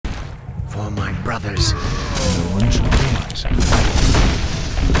For my brothers. No one shall be wiser.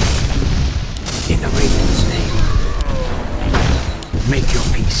 In the Raven's name. Make your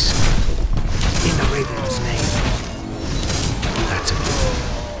peace. In the Raven's name. That's a given.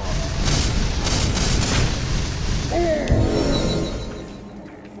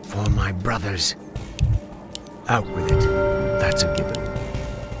 For my brothers. Out with it. That's a given.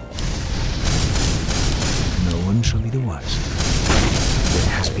 No one shall be the wiser. It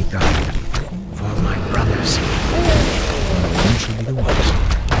has begun. For my brothers. No one shall be the wiser.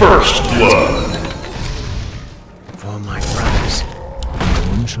 First blood. For my brothers. No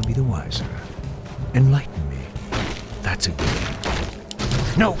one shall be the wiser. Enlighten me. That's a given.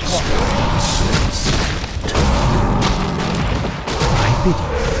 No quarter. I bid you.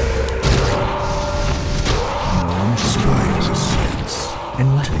 No one shall be wiser.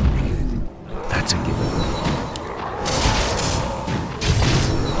 Enlighten me. That's a given.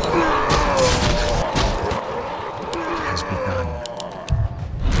 It has begun.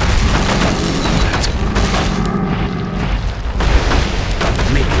 That's a given.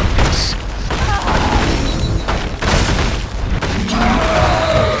 Make your peace.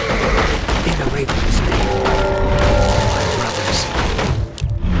 In the Raven's name. My brothers.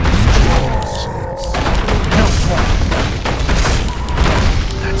 No quarter.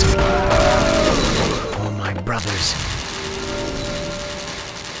 That's a given. For my brothers.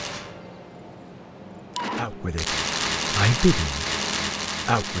 Out with it. I bid you.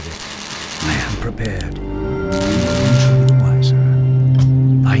 Out with it. I am prepared. No one shall be the wiser.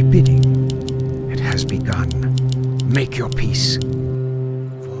 Thy bidding. It has begun. Make your peace.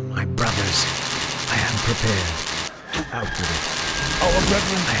 For my brothers. I am prepared. Out with it. Our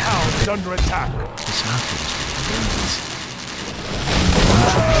brethren's town is under attack. This outfit is for the birds.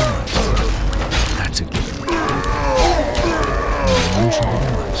 That's a given. No one shall be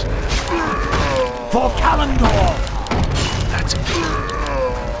the wiser. For Kalendor! That's a given.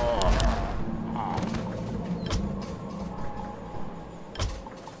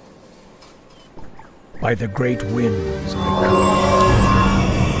 By the great winds I come.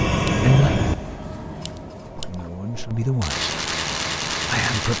 Enlighten. No one shall be the wiser. I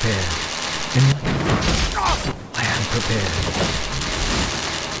am prepared. Enlighten. I am prepared.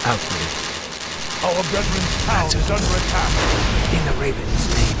 Out with it. Our brethren's town is under attack. In the Raven's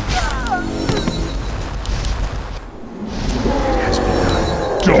name. It has begun.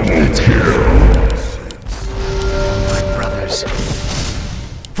 Double kill. My brothers.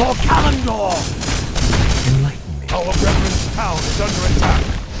 For Kalendor! Enlighten me. Our brethren's town is under attack.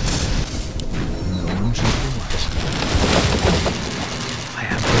 No one shall be the wiser. I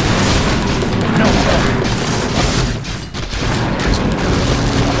am prepared. No more. It has begun.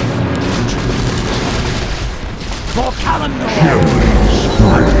 For Kalendor!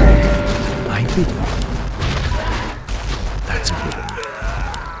 I bid you. That's a given.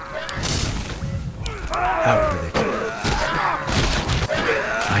 Out with it.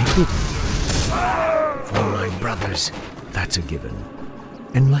 I bid you. For my brothers. That's a given.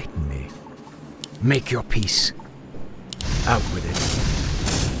 Enlighten me. Make your peace. Out with it.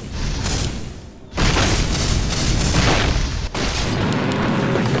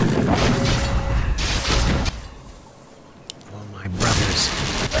 For my brothers.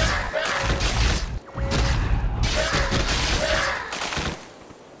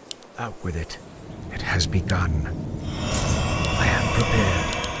 Out with it. It has begun. I am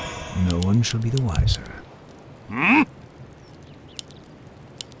prepared. No one shall be the wiser.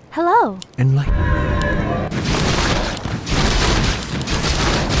 Hello. Enlighten me.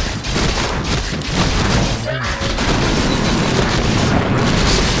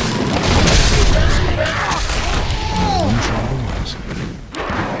 No one shall be the wiser.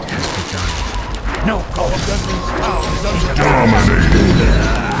 It has begun. No Our call. brethren's town is under attack. Dominating.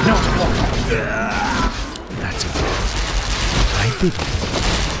 No call. That's it. I bid you.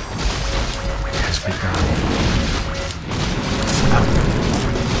 It has begun. Out with it.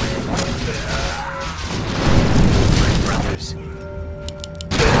 My brothers.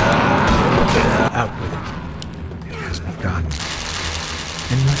 Out with it. It has begun.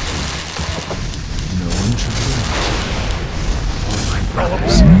 Enlighten me. No one shall be the wiser. For my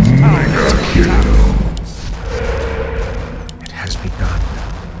brothers. It has begun.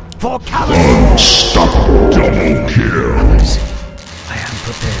 For Kalendor! Unstoppable. Double kill. Brothers, I am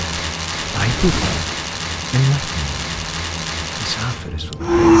prepared. I bid you. Enlighten me. This outfit is for the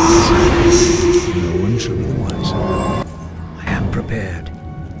No one shall be the wiser. I am prepared.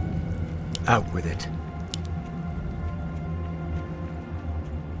 Out with it.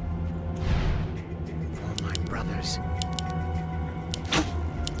 For my brothers.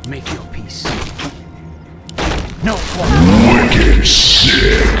 Make your peace. No one. Wicked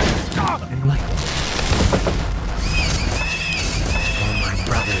sick. Enlighten. For my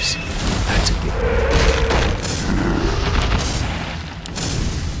brothers, that's a gift.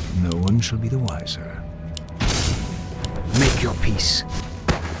 No one shall be the wiser. Make your peace.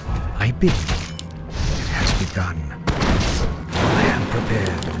 I bid you. It has begun. I am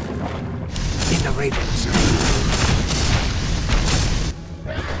prepared. In the ravens.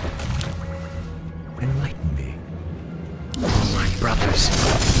 Enlighten me. For my brothers.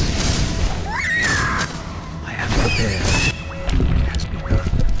 I am prepared. It has begun.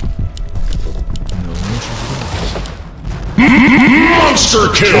 No one shall be the wiser. Monster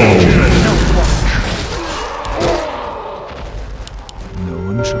kill. No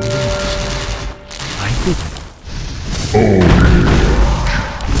one shall be the wiser. I bid you.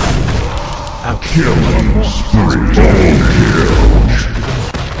 Killing spree. Double kill.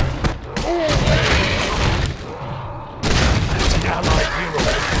 That's an allied hero.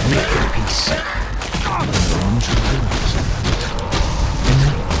 Make your peace. No one shall be the wiser.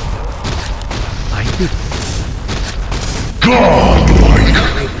 I bid you. Godlike. In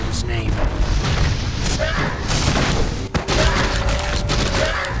Raven's name.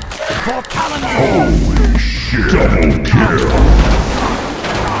 For calendar. Holy shit. Double kill.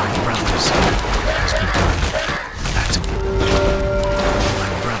 My brothers has begun. That's a given. My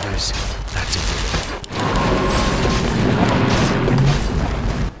brothers, that's a given.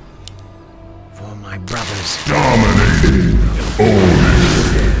 For my brothers, Dominating.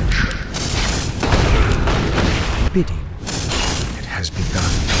 Ownage. bidding. It has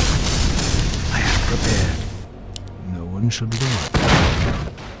begun. I am prepared. No one shall be the wiser.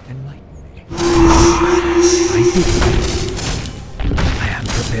 Enlighten me. I bid you. I am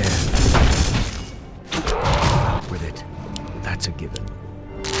prepared. Out with it. That's a given.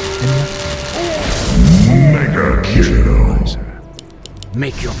 Mega kill. Wiser.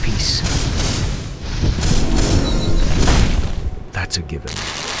 Make your peace. That's a given.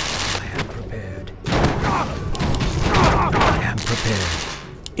 I am prepared. I am prepared.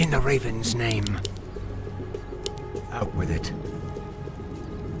 In the Raven's name. Out with it.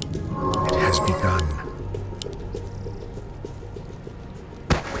 It has begun.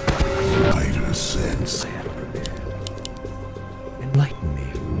 Spider sense. I am prepared. Enlighten me.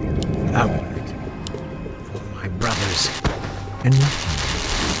 Out with it. For my brothers. Enlighten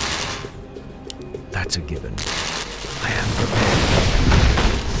me. That's a given. I am prepared.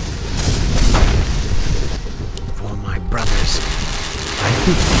 For my brothers. I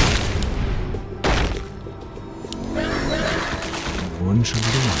bid you. No one shall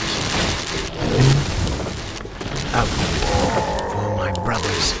be the wiser. Out with it. For my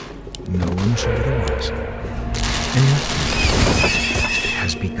brothers. No one shall be the wiser. It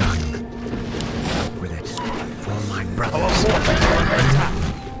has begun. Out with it. For my brothers. My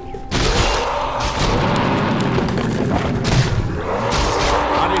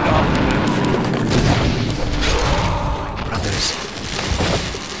brothers.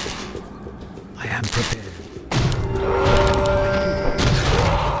 I am prepared.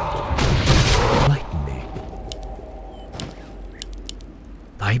 Enlighten me.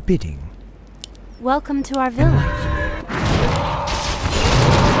 Thy bidding. Welcome to our village.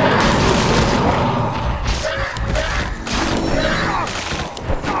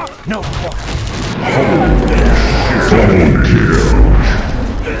 No quarter. Double kill.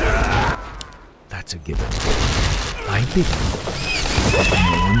 That's a given. Thy bidding. No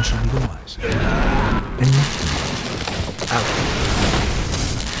one shall be the wiser. Enlighten me. Out.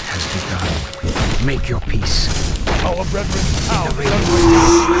 Has begun. Make your peace. Our brethren's house.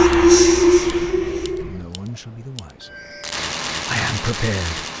 No one shall be the wiser. I am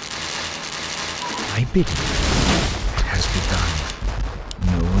prepared. Thy bidding. It has begun.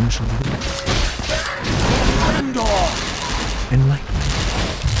 No one shall be the wiser. Enlighten me.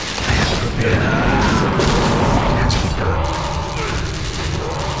 I am prepared. It has begun.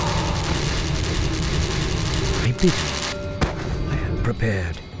 Thy bidding. I am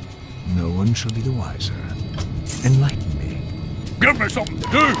prepared. No one shall be the wiser. Enlighten me. Give me something to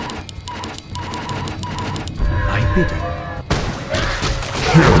do. Thy bidding.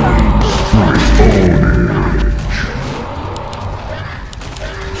 Killing spree. Ownage.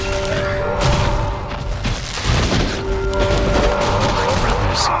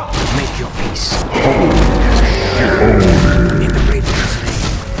 Brothers, make your peace. Ownage. In the Raven's name.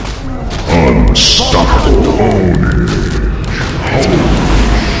 Unstoppable. Ownage.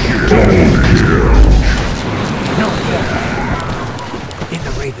 Double kill. No quarter. In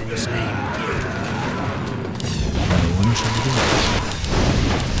the Raven's name. No one shall be the wiser.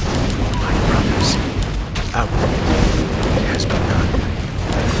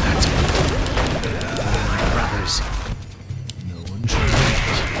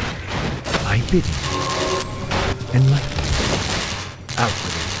 bidding. Enlighten.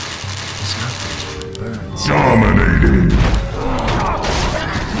 Outwardly, southward burns. Dominating.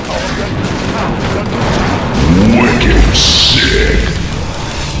 Wicked sick.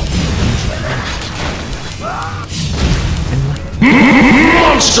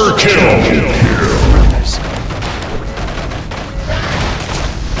 Monster kill. Brothers.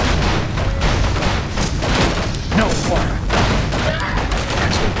 No water.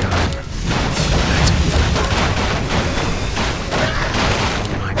 Has begun.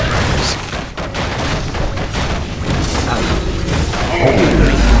 My brothers.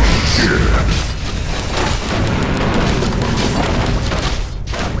 Holy shit.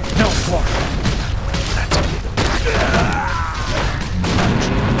 No water. That's a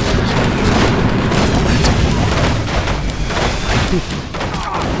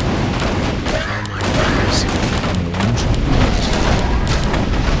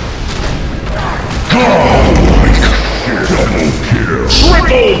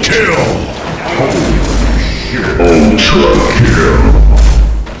Triple kill! Holy shit! Ultra kill!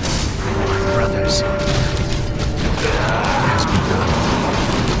 My brothers. Has begun.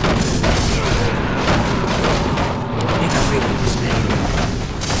 In the Raven's name.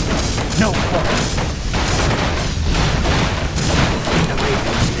 No quarter. In the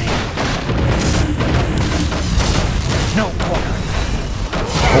Raven's name. No quarter.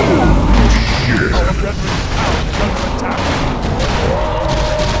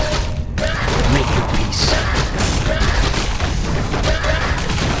 Make your peace. That's it.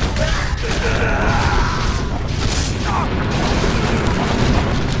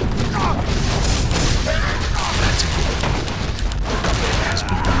 It has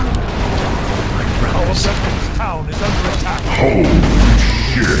begun. My brothers. Holy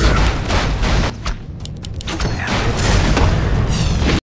shit!